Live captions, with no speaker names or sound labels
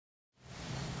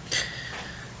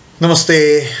नमस्ते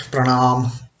प्रणाम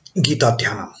गीता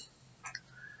ध्यानम्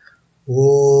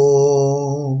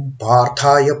ॐ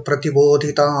पार्थाय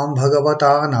प्रतिबोधितां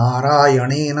भगवता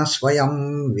नारायणेन स्वयं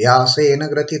व्यासेन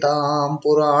ग्रथितां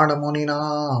पुराणमुनिना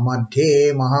मध्ये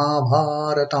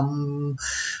महाभारतम्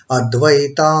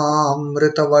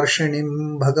अद्वैतामृतवर्षिणीं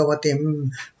भगवतीम्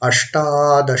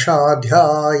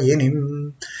अष्टादशाध्यायिनीम्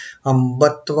अम्ब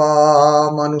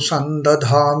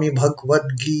त्वामनुसन्दधामि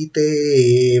भगवद्गीते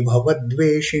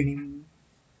भवद्वेषिणीम्।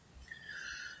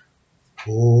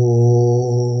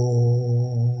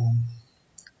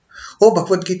 O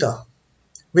Bhagavad Gita,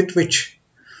 with which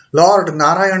Lord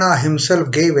Narayana himself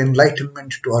gave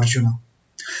enlightenment to Arjuna.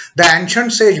 The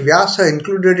ancient sage Vyasa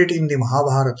included it in the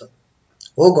Mahabharata.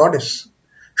 O Goddess,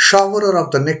 showerer of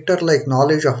the nectar-like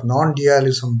knowledge of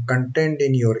non-dualism contained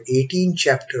in your 18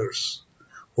 chapters,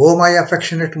 O my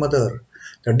affectionate mother,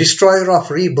 the destroyer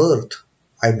of rebirth,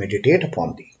 I meditate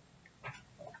upon thee.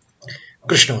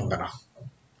 Krishna Vandana.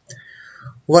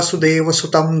 Vasudeva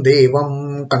sutam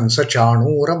devam kansa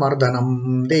chanura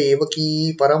mardanam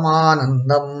devaki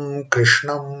paramanandam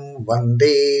krishnam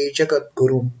vande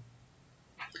jagadgurum.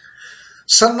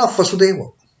 Son of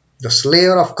Vasudeva, the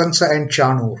slayer of Kansa and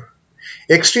Chanur,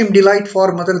 extreme delight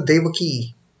for Mother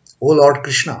Devaki, O Lord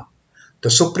Krishna, the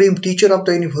supreme teacher of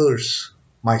the universe,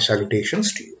 my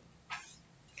salutations to you.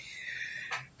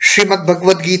 Srimad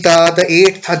Bhagavad Gita, the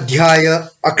 8th Adhyaya,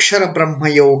 Akshar Brahma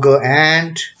Yoga,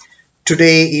 and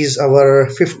today is our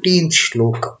 15th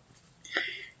Shloka.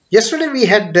 Yesterday we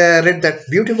had read that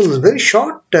beautiful, very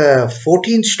short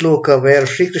 14th Shloka where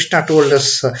Sri Krishna told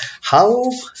us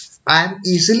how I am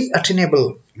easily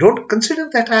attainable. Don't consider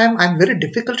that I am very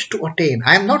difficult to attain.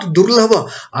 I am not Durlabha,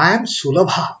 I am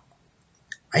Sulabha.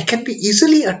 I can be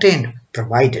easily attained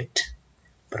provided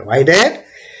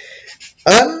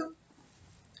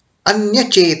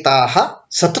Anyachetaha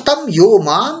satatam yo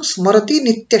mam smarati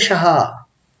nityashaha.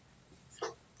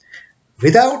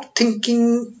 Without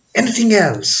thinking anything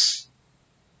else.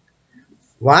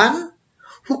 One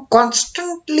who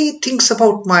constantly thinks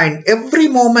about mine every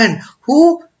moment,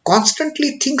 who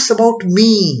constantly thinks about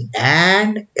me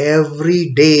and every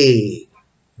day.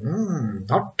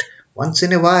 Not once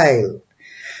in a while.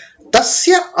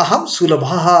 Tasya aham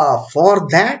sulabhaha, for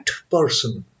that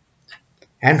person.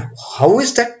 And how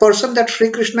is that person that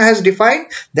Sri Krishna has defined?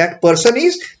 That person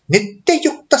is nitya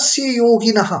yuktasya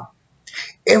yoginaha.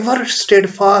 Ever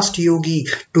steadfast yogi.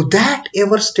 To that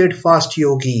ever steadfast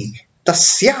yogi.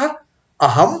 Tasya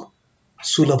aham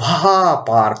sulabhaha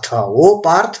partha. O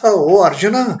Partha, O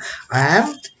Arjuna, I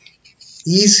am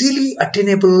easily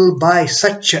attainable by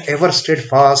such a ever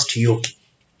steadfast yogi.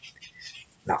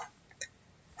 Now,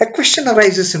 a question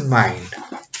arises in mind.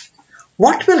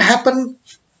 What will happen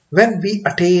when we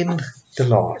attain the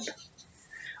Lord?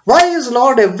 Why is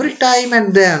Lord every time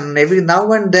and then, every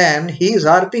now and then, he is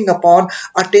harping upon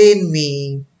attain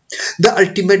me, the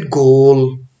ultimate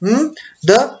goal,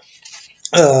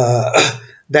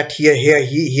 that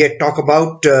he had talked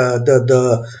about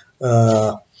the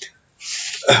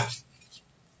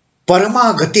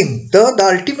paramāṁ,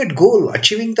 the ultimate goal,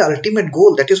 achieving the ultimate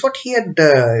goal. That is what he had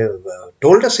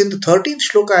told us in the 13th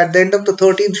Shloka, at the end of the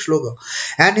 13th Shloka.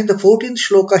 And in the 14th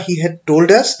Shloka, he had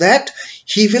told us that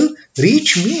he will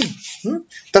reach me.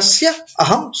 Tasya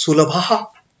aham sulabhaha.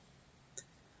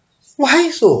 Why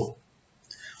so?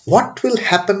 What will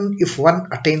happen if one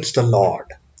attains the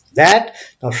Lord? That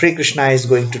now Sri Krishna is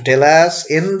going to tell us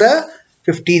in the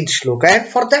 15th Shloka. And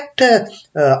for that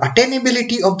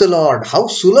attainability of the Lord, how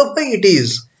sulabha it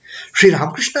is. Sri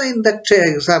Ramakrishna in that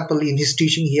example, in his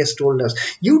teaching, he has told us,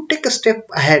 you take a step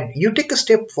ahead, you take a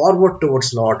step forward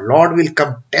towards Lord. Lord will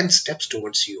come 10 steps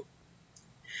towards you.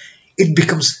 It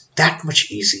becomes that much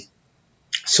easy.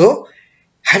 So,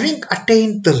 having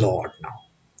attained the Lord now,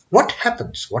 what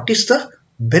happens? What is the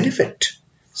benefit?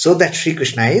 So that Sri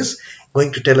Krishna is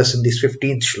going to tell us in this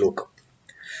 15th Shloka.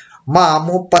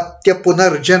 upetya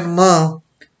punar janma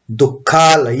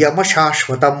duḥkhālayam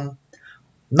aśhāśhvatam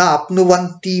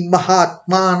nāpnuvanti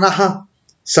mahātmānaḥ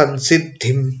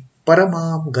sansiddhiṁ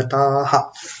paramāṁ gatāḥ.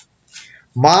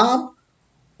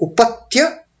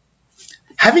 Upetya,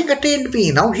 having attained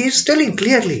me, now he is telling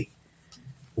clearly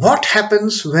what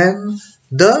happens when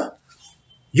the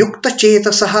yukta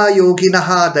chetasaha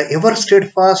yoginaha, the ever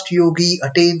steadfast yogi,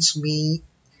 attains me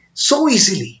so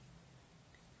easily.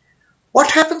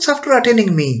 What happens after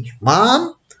attaining me?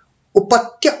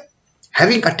 Upetya,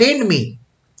 having attained me.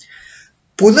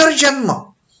 Punar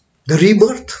janma, the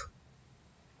rebirth.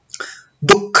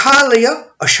 Duḥkhālayam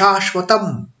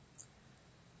aśhāśhvatam,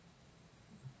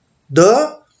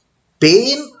 the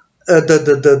pain,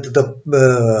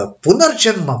 the punar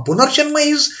janma. Punar janma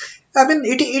is I mean,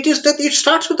 it is that it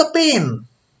starts with the pain.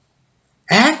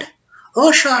 And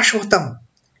aśhāśhvatam,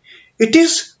 it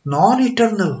is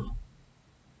non-eternal.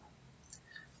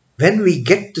 When we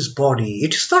get this body,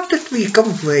 it is not that we come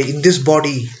in this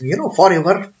body,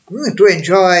 forever to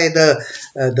enjoy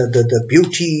the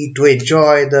beauty, to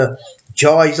enjoy the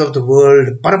joys of the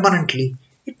world permanently.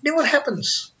 It never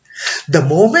happens. The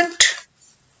moment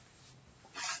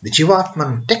the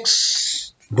Jivatman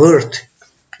takes birth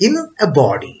in a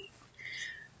body,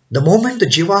 the moment the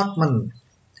Jivatman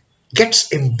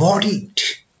gets embodied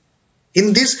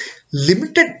in this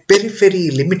limited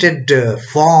periphery, limited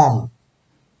form,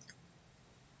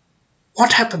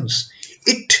 what happens?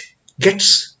 It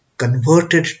gets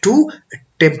converted to a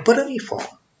temporary form.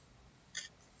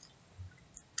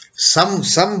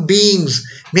 Some beings,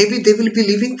 maybe they will be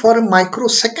living for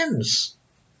microseconds,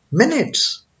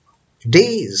 minutes,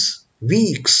 days,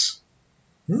 weeks,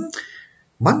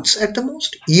 months at the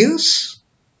most, years.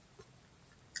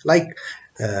 Like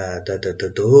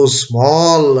those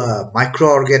small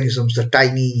microorganisms, the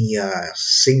tiny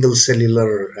single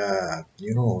cellular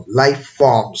life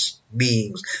forms,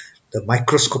 beings, the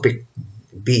microscopic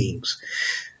beings,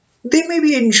 they may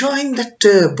be enjoying that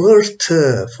birth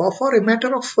for a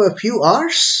matter of a few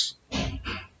hours,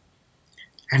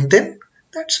 and then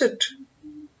that's it.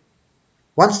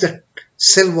 Once that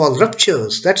cell wall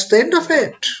ruptures, that's the end of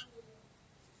it.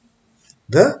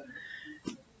 The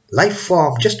life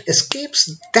form just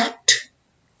escapes that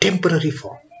temporary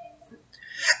form.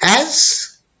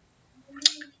 As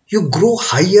you grow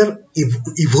higher,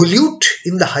 evolve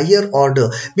in the higher order,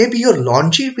 maybe your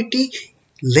longevity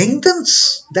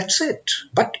lengthens, that's it.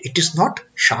 But it is not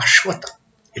aśhāśhvatam.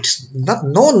 It's not,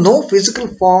 no physical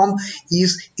form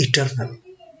is eternal.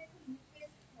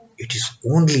 It is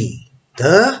only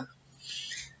the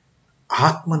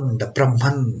Atman, the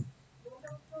Brahman,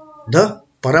 the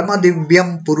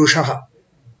paramādivyam purusha,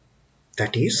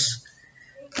 that is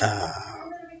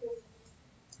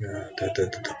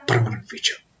the permanent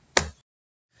feature.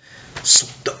 So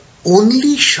the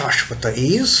only aśhāśhvata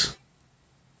is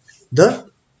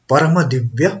the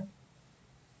paramadivya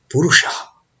purusha.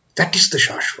 That is the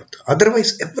aśhāśhvata.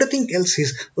 Otherwise everything else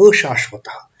is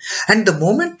aśhāśhvata. And the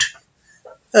moment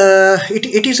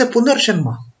it is a punar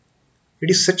janma. It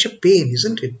is such a pain,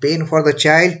 isn't it? Pain for the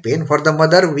child, pain for the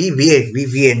mother. We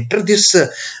enter this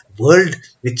world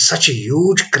with such a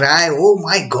huge cry. Oh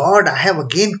my God, I have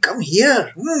again come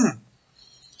here.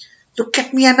 Look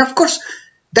at me. And of course,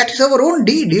 that is our own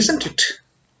deed, isn't it?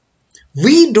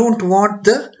 We don't want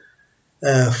the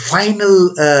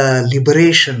final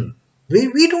liberation.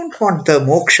 We don't want the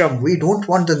moksham. We don't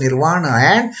want the nirvana.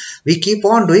 And we keep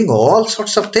on doing all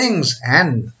sorts of things.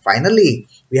 And finally,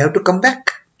 we have to come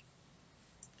back.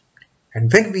 And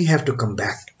when we have to come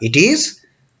back, it is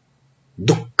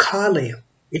duḥkhālayam.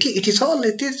 It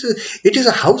is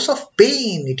a house of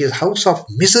pain. It is a house of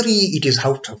misery. It is a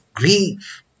house of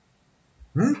grief.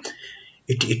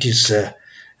 It is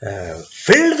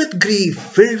filled with grief,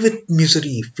 filled with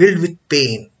misery, filled with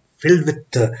pain, filled with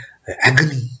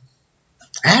agony.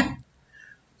 And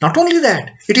not only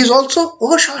that, it is also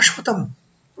aśhāśhvatam.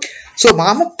 So,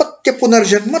 upetya punar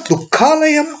janma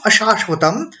duḥkhālayam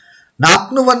aśhāśhvatam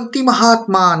nāpnuvanti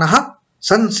mahātmānaḥ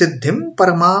sansiddhiṁ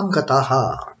paramāṁ gatāḥ.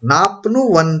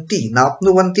 Nāpnuvanti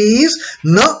is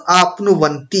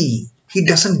nāpnuvanti. He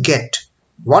doesn't get.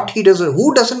 What he doesn't,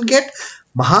 who doesn't get?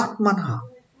 Mahātmānaḥ.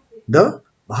 The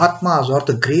Mahatmas or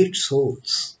the great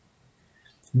souls.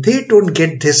 They don't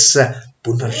get this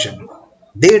punarjanma.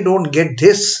 They don't get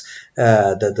this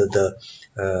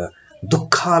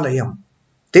duḥkhālayam.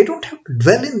 They don't have to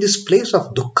dwell in this place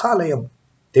of duḥkhālayam.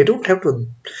 They don't have to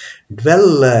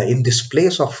dwell in this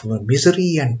place of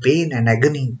misery and pain and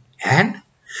agony. And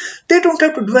they don't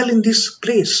have to dwell in this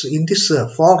place, in this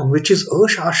form which is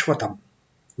aśhāśhvatam,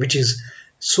 which is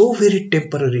so very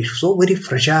temporary, so very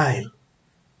fragile.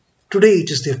 Today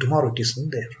it is there, tomorrow it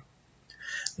isn't there.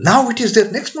 Now it is there,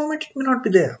 next moment it may not be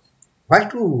there. Why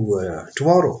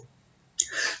tomorrow?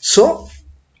 So,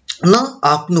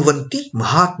 nāpnuvanti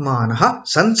mahātmānaḥ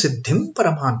sansiddhiṁ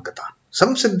paramāṁ gatāḥ.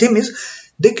 Sansiddhiṁ is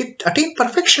they attain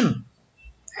perfection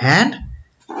and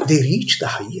they reach the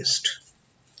highest.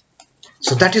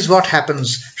 So that is what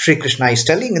happens, Sri Krishna is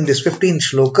telling in this 15th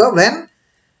shloka, when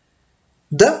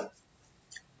the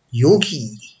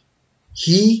yogi,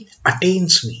 he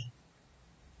attains me.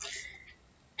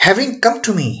 Having come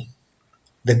to me,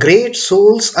 the great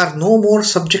souls are no more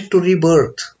subject to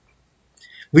rebirth,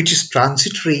 which is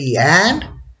transitory, and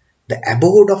the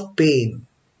abode of pain,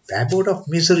 the abode of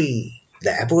misery,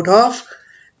 the abode of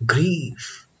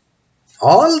grief,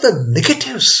 all the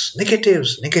negatives.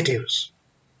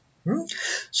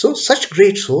 So such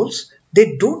great souls,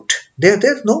 they're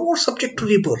no more subject to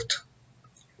rebirth,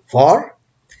 for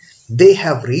they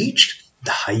have reached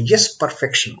the highest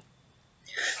perfection.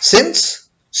 Since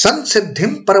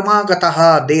sansiddhiṁ paramāṁ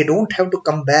gatāḥ, they don't have to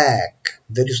come back.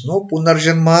 There is no punar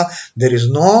janma. There is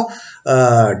no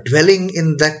dwelling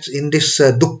in this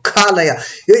duḥkhālayam.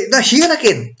 Now here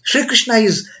again, Sri Krishna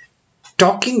is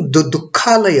talking the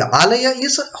duḥkhālayam. Alaya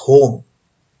is a home.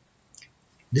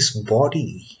 This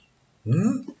body,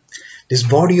 this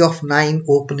body of 9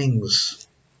 openings,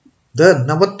 the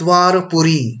Navadvara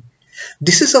Puri,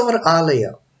 this is our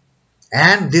alaya,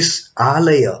 and this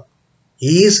alaya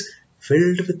is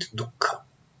filled with dukkha,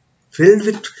 filled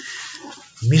with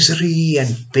misery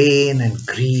and pain and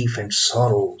grief and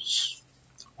sorrows.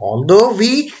 Although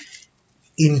we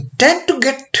intend to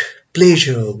get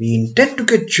pleasure, we intend to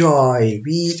get joy,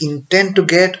 we intend to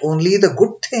get only the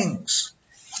good things,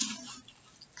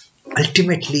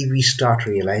 ultimately we start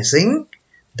realizing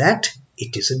that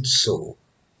it isn't so.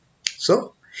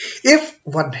 So, if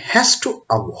one has to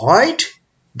avoid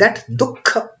that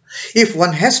dukkha, if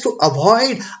one has to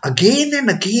avoid again and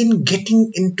again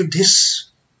getting into this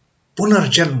punar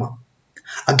janma,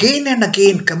 again and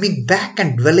again coming back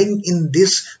and dwelling in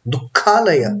this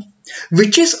duḥkhālayam,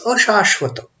 which is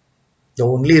aśhāśhvatam, the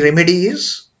only remedy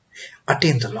is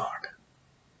attain the Lord.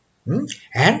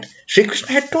 And Sri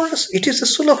Krishna had told us it is a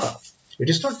sulabha. It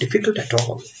is not difficult at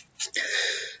all.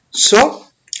 So,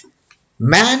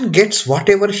 man gets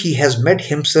whatever he has made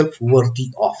himself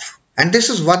worthy of. And this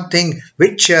is one thing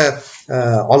which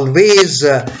always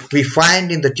we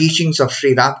find in the teachings of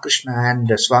Sri Ramakrishna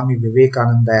and Swami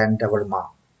Vivekananda and our Ma,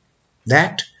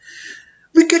 that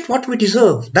we get what we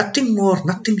deserve, nothing more,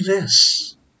 nothing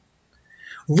less.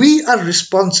 We are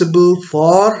responsible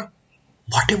for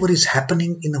whatever is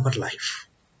happening in our life.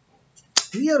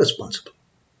 We are responsible.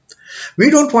 We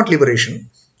don't want liberation.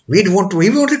 We want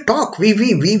to talk. We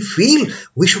feel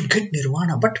we should get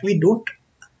nirvana, but we don't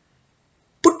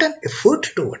put an effort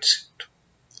towards it.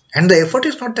 And the effort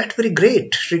is not that very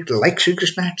great, like Sri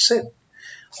Krishna had said.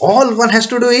 All one has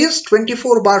to do is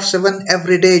 24/7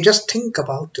 every day, just think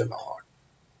about the Lord.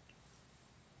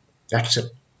 That's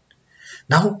it.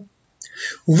 Now,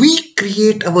 we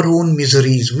create our own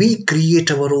miseries, we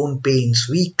create our own pains,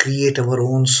 we create our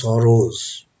own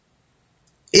sorrows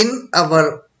in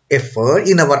our effort,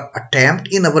 in our attempt,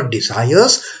 in our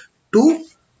desires to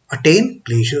attain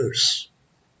pleasures.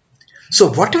 So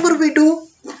whatever we do,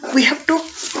 we have to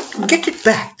get it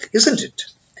back, isn't it?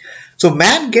 So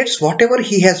man gets whatever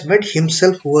he has made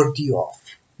himself worthy of.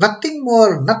 Nothing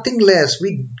more, nothing less.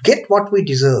 We get what we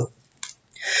deserve.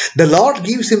 The Lord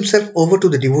gives himself over to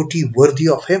the devotee worthy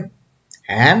of him.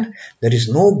 And there is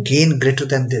no gain greater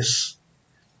than this.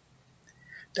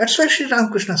 That's why Sri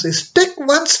Ramakrishna says, take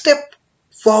one step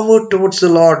forward towards the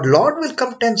Lord. Lord will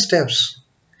come 10 steps.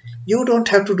 You don't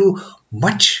have to do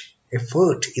much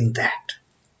effort in that.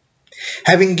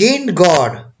 Having gained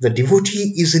God, the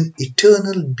devotee is in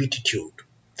eternal beatitude.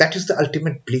 That is the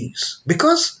ultimate bliss.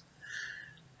 Because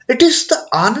it is the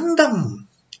anandam.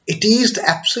 It is the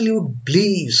absolute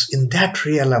bliss in that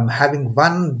realm, having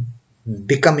one,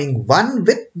 becoming one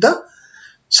with the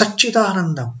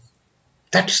Satchidanandam.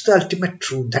 That is the ultimate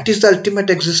truth. That is the ultimate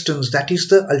existence. That is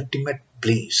the ultimate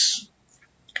bliss.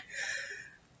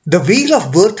 The wheel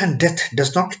of birth and death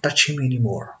does not touch him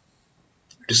anymore.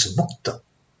 It is mukta.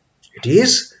 It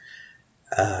is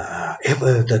that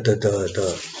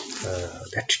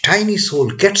tiny soul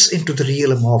gets into the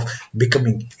realm of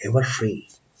becoming ever free.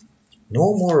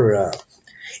 No more.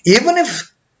 Even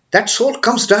if that soul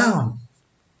comes down,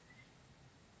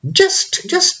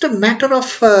 just a matter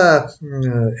of a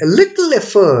little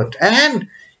effort, and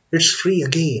it's free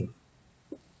again.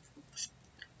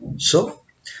 So,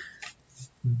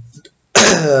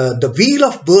 the wheel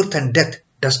of birth and death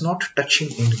does not touch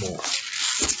him anymore.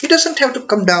 He doesn't have to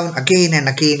come down again and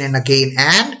again and again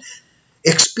and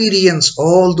experience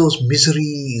all those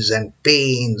miseries and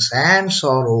pains and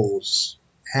sorrows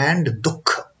and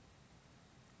dukkha.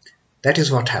 That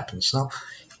is what happens. Now,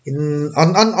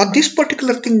 on this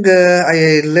particular thing,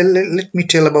 let me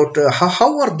tell about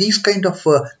how are these kind of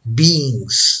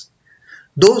beings,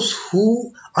 those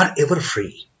who are ever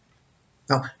free.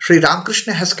 Now, Sri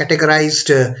Ramakrishna has categorized,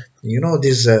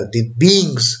 the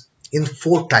beings in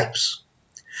 4 types.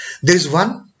 There is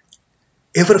one,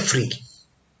 ever free.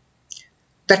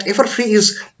 That ever free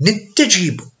is Nitya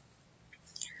Jiva.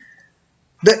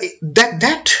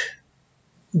 That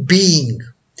being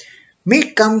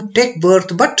may come, take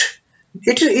birth, but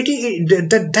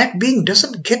that being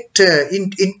doesn't get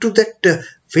into that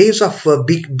phase of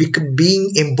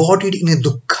being embodied in a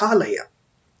duḥkhālayam.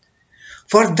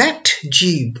 For that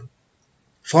jeev,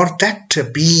 for that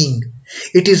being,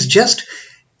 it is just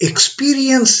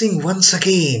experiencing once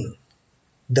again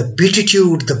the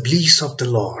beatitude, the bliss of the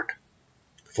Lord.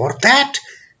 For that,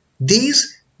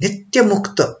 these nitya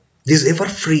mukta, these ever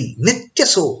free, nitya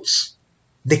souls,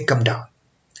 they come down.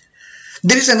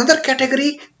 There is another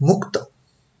category, mukta.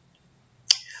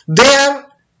 They are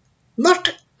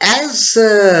not as free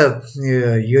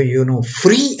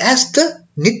as the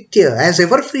nitya, as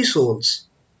ever free souls,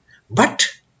 but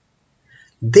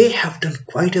they have done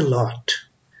quite a lot.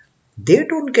 They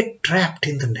don't get trapped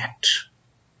in the net.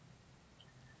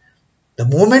 The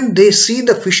moment they see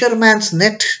the fisherman's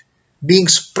net being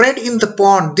spread in the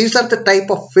pond, these are the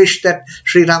type of fish that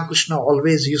Sri Ramakrishna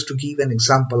always used to give an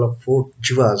example of 4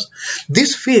 jivas.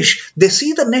 These fish, they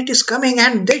see the net is coming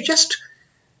and they just,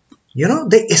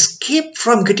 they escape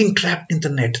from getting trapped in the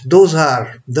net. Those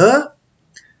are the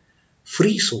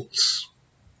free souls.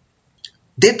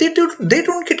 They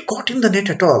don't get caught in the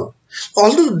net at all.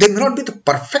 Although they may not be the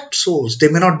perfect souls, they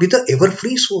may not be the ever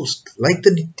free souls like the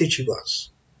nitya jivas,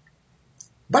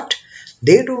 but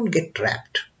they don't get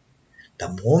trapped. The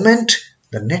moment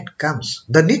the net comes,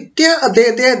 the nitya,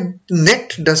 their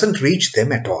net doesn't reach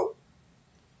them at all.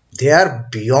 They are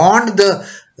beyond the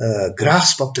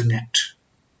grasp of the net.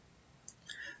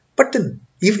 But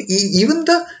even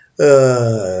the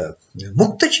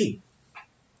muktaji,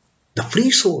 the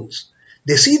free souls,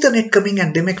 they see the net coming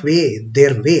and they make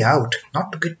their way out,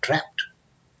 not to get trapped.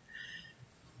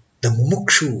 The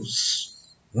mumukshus,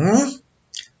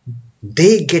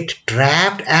 they get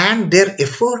trapped and their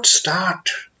efforts start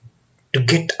to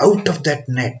get out of that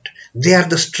net. They are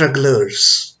the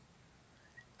strugglers.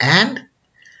 And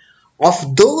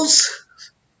of those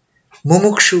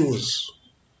mumukshus,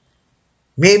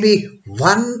 maybe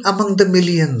one among the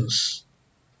millions,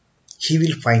 he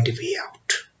will find a way out.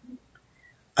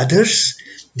 Others,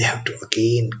 they have to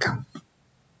again come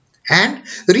and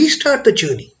restart the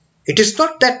journey. It is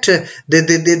not that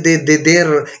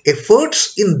their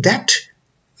efforts in that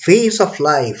phase of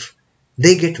life,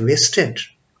 they get wasted.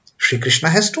 Sri Krishna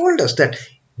has told us that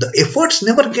the efforts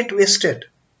never get wasted.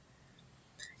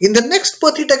 In the next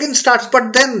birth it again starts,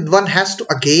 but then one has to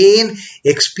again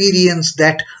experience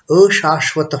that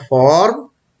aśhāśhvata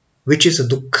form, which is a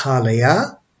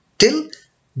duḥkhālayam, till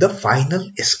the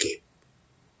final escape.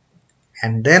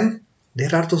 And then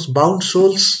there are those bound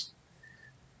souls.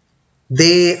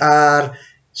 They are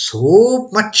so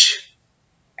much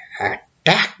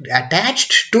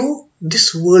attached to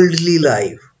this worldly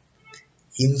life.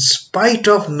 In spite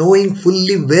of knowing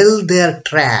fully well they are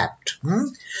trapped,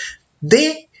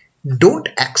 they don't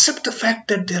accept the fact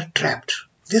that they are trapped.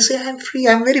 They say, I am free,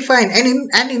 I am very fine.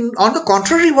 And on the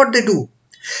contrary, what they do?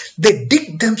 They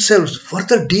dig themselves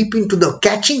further deep into the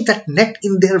catching that net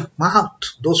in their mouth.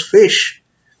 Those fish,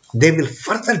 they will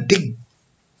further dig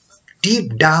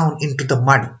deep down into the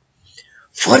mud,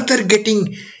 further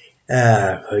getting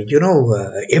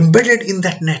embedded in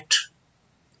that net.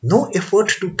 No effort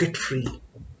to get free,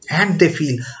 and they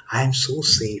feel, I am so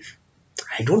safe,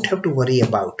 I don't have to worry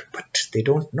about. But they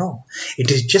don't know,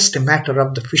 it is just a matter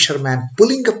of the fisherman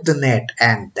pulling up the net,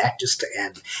 and that is the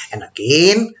end. And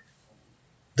again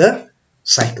the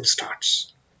cycle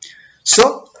starts.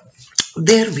 So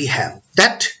there we have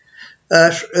that.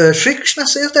 Sri Krishna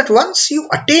says that once you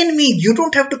attain me, you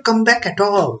don't have to come back at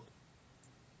all.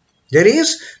 There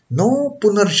is no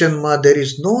punar janma, there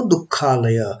is no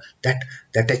duḥkhālayam,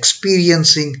 that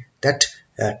experiencing that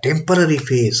temporary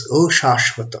phase,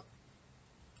 aśhāśhvatam.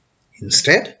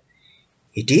 Instead,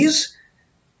 it is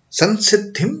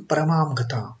sansiddhiṁ paramāṁ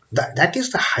gatāḥ. That is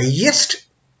the highest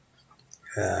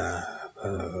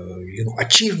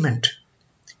achievement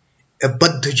a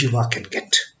baddha jiva can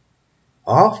get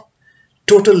of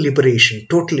total liberation,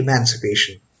 total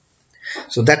emancipation.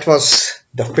 So that was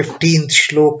the 15th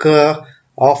shloka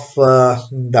of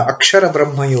the Akshara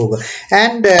Brahma Yoga.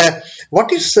 And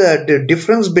what is the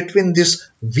difference between this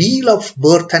wheel of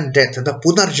birth and death, the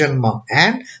punar janma,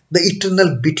 and the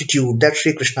eternal beatitude, that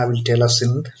Sri Krishna will tell us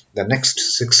in the next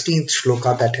 16th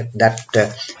shloka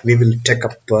that we will take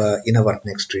up in our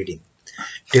next reading.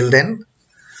 Till then,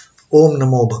 Om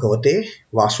Namo Bhagavate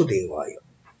Vasudevaya.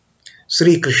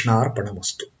 Sri Krishna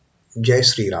Arpanamastu. Jai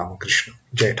Sri Ramakrishna.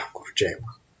 Jai Thakur. Jai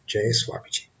Ma. Jai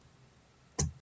Swamiji.